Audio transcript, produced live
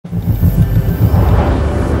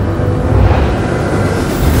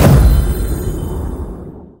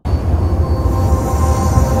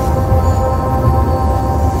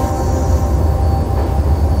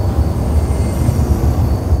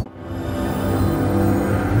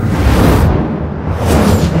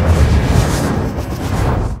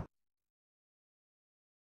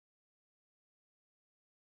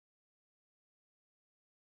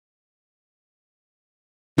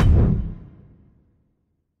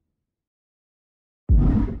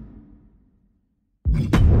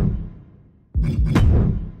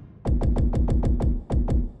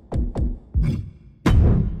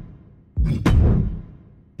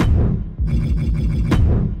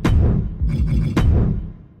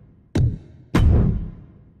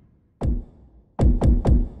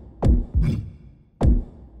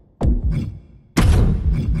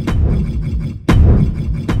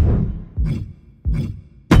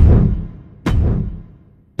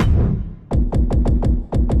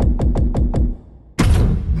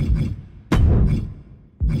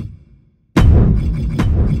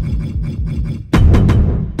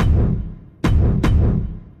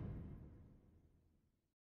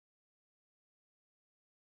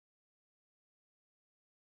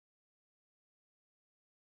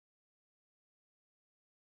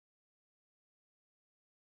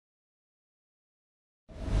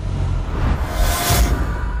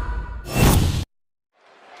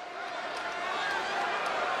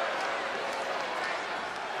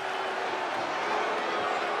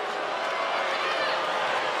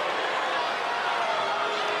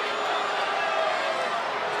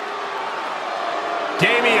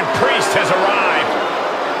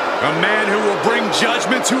A man who will bring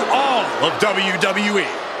judgment to all of WWE.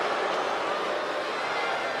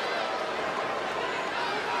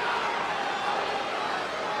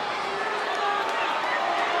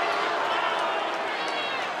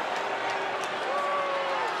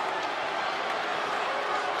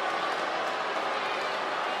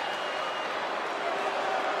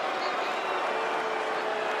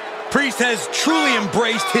 Priest has truly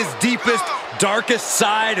embraced his deepest, darkest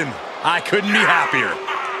side, and I couldn't be happier.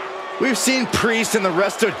 We've seen Priest and the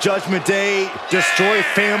rest of Judgment Day destroy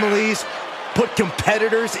families, put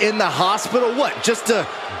competitors in the hospital. What, just to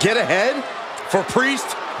get ahead? For Priest,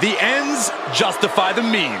 the ends justify the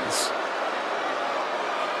means.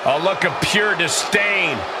 A look of pure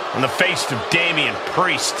disdain on the face of Damian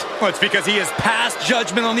Priest. Well, it's because he has passed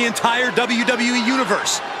judgment on the entire WWE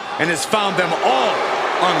Universe and has found them all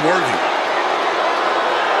unworthy.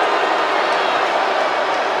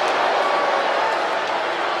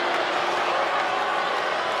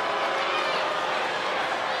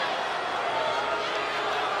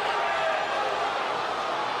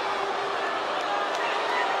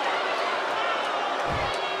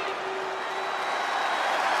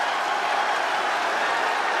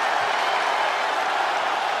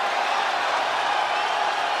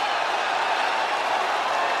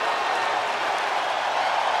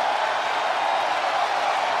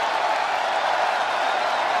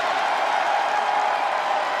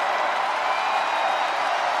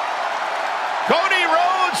 Cody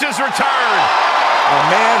Rhodes has returned. A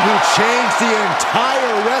man who changed the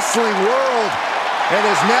entire wrestling world and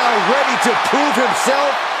is now ready to prove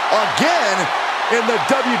himself again in the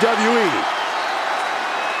WWE.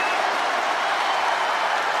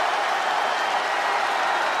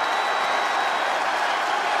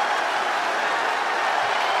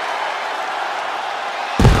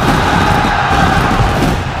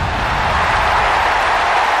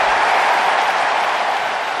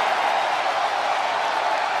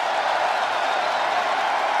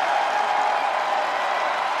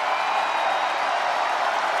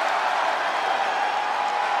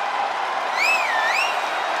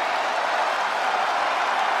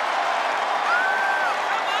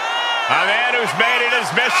 A man who's made it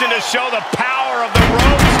his mission to show the power of the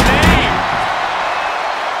Rhodes name.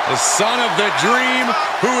 The son of the dream,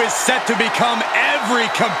 who is set to become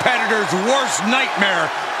every competitor's worst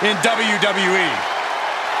nightmare in WWE.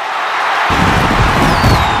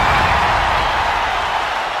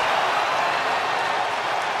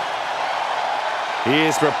 He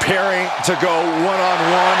is preparing to go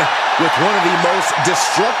one-on-one with one of the most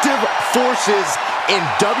destructive forces in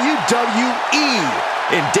WWE,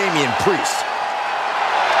 in Damian Priest.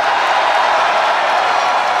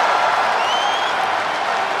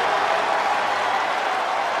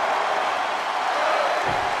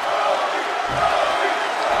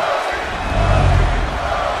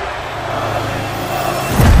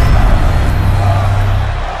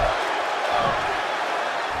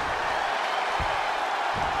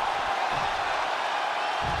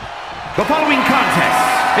 The following contest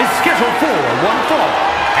is scheduled for one fall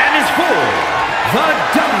and is for the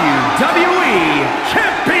WWE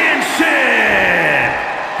Championship!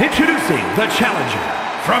 Introducing the challenger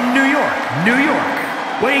from New York, New York,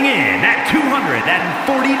 weighing in at 249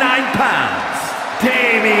 pounds,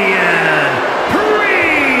 Damian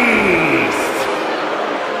Priest!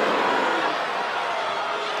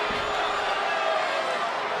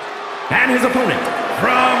 And his opponent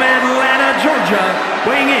from Atlanta, Georgia,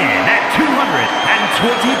 weighing in at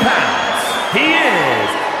 220 pounds, he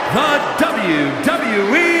is the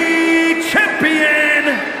WWE Champion,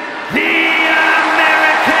 the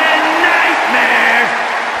American Nightmare,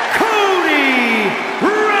 Cody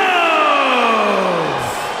Rhodes!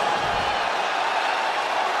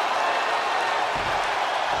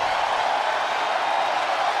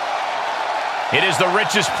 It is the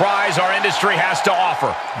richest prize our industry has to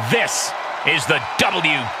offer. This is the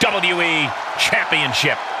WWE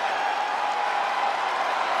Championship.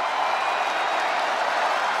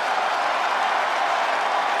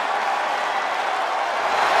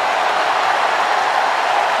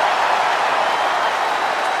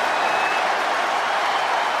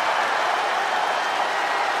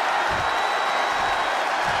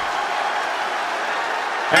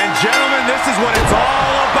 And gentlemen, this is what it's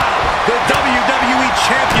all about. The WWE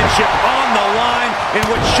Championship on the line in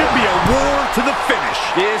what should be a war to the finish.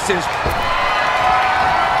 This is...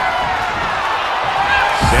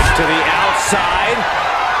 Six to the outside.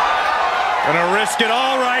 Gonna risk it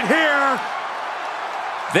all right here.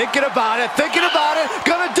 Thinking about it,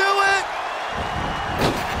 gonna do it!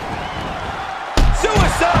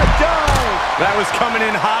 Suicide dive! That was coming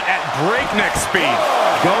in hot at breakneck speed.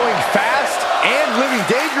 Going fast and living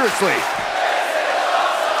dangerously.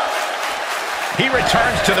 He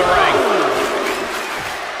returns to the ring.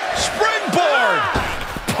 Springboard!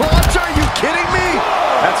 Punch, are you kidding me?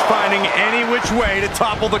 That's finding any which way to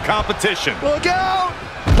topple the competition. Look out!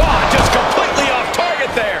 Oh, just completely off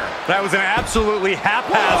target there. That was an absolutely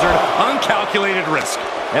haphazard, uncalculated risk.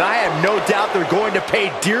 And I have no doubt they're going to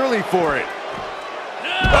pay dearly for it.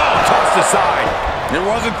 Oh, tossed aside. It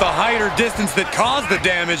wasn't the height or distance that caused the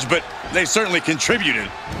damage, but they certainly contributed.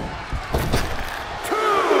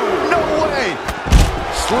 No way!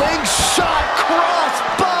 Slingshot cross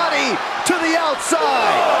body to the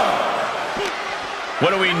outside.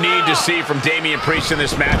 What do we need to see from Damian Priest in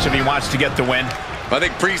this match if he wants to get the win? I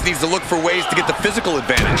think Priest needs to look for ways to get the physical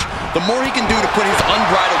advantage. The more he can do to put his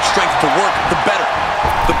unbridled strength to work, the better.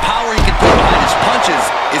 The power he can put behind his punches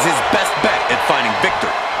is his best bet at finding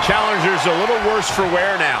victory. Challenger's a little worse for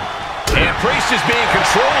wear now. And Priest is being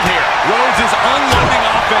controlled here. Rhodes is unloading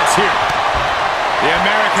offense here. The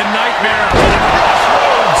American Nightmare.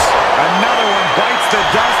 Rhodes. Another one bites the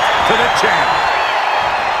dust to the champ.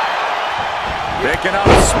 Picking up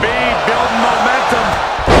speed, building momentum.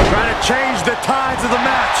 Trying to change the tides of the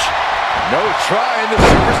match. No trying, the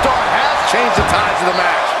superstar has changed the tides of the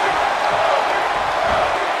match.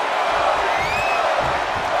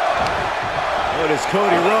 What is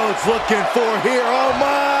Cody Rhodes looking for here? Oh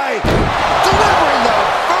my! Delivering the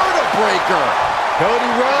vertebreaker.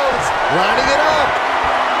 Cody Rhodes lining it up.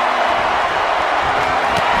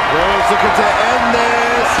 Rhodes looking to end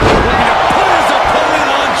this. Looking to put his opponent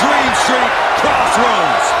on Dream Street.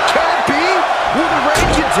 Crossroads. Can't be. Will the reign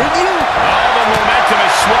continue? All the momentum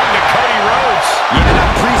is swung to Cody Rhodes. Yeah, now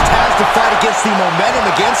Priest has to fight against the momentum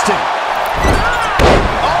against him.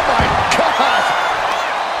 Oh my God!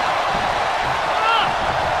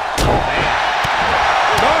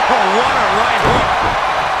 Oh, what a right hook.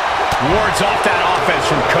 Wards off that offense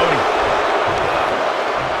from Cody.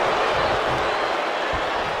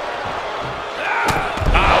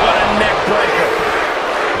 Ah, what a neck breaker.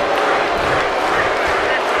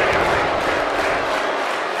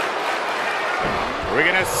 We're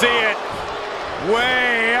going to see it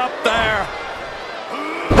way up there.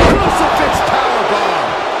 Crucifix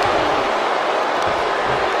powerbomb.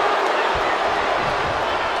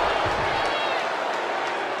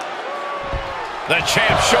 The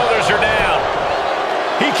champ's shoulders are down.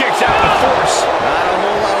 He kicks out with force. Not a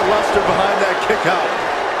whole lot of luster behind that kick out.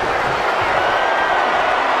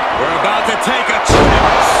 We're about to take a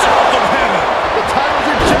trip south of heaven. The title's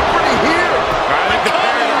in jeopardy here. I think the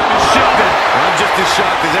paradigm is shifted. I'm just as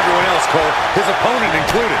shocked as everyone else, Cole. His opponent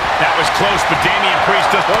included. That was close, but Damian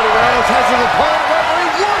Priest does. Cody Rhodes has his opponent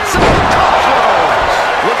referee once again.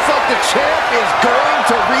 Looks like the champ is going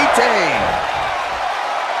to retain.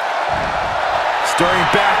 Stirring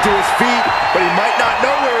back to his feet, but he might not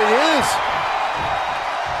know where he is.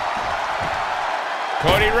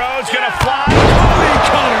 Cody Rhodes gonna fly. Cody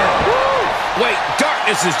Cutter. Wait,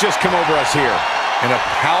 darkness has just come over us here. And a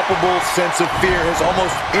palpable sense of fear has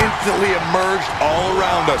almost instantly emerged all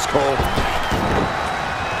around us, Cole.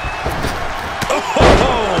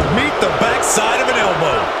 Oh, meet the backside of an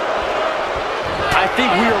elbow. I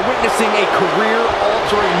think we are witnessing a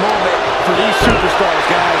career-altering moment for these superstars,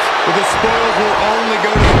 guys. But the spoils will only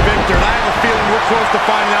go to the victor, and I have a feeling we're close to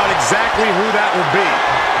finding out exactly who that will be.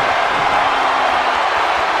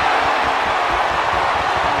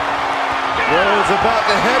 Rhodes about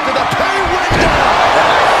to head to the pay window.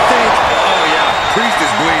 I think, oh yeah, Priest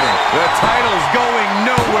is bleeding. The title's going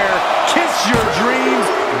nowhere. Kiss your dreams.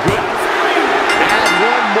 Good. Add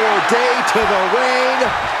one more day to the reign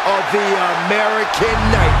of the American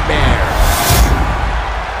Nightmare.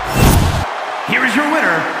 Here is your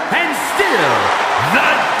winner, and still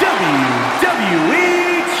the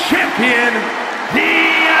WWE Champion, the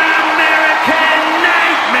American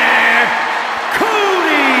Nightmare,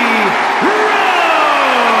 Cody Rhodes!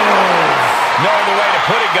 No other way to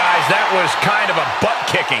put it, guys. That was kind of a butt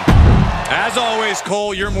kicking. As always,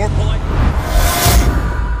 Cole, you're more polite.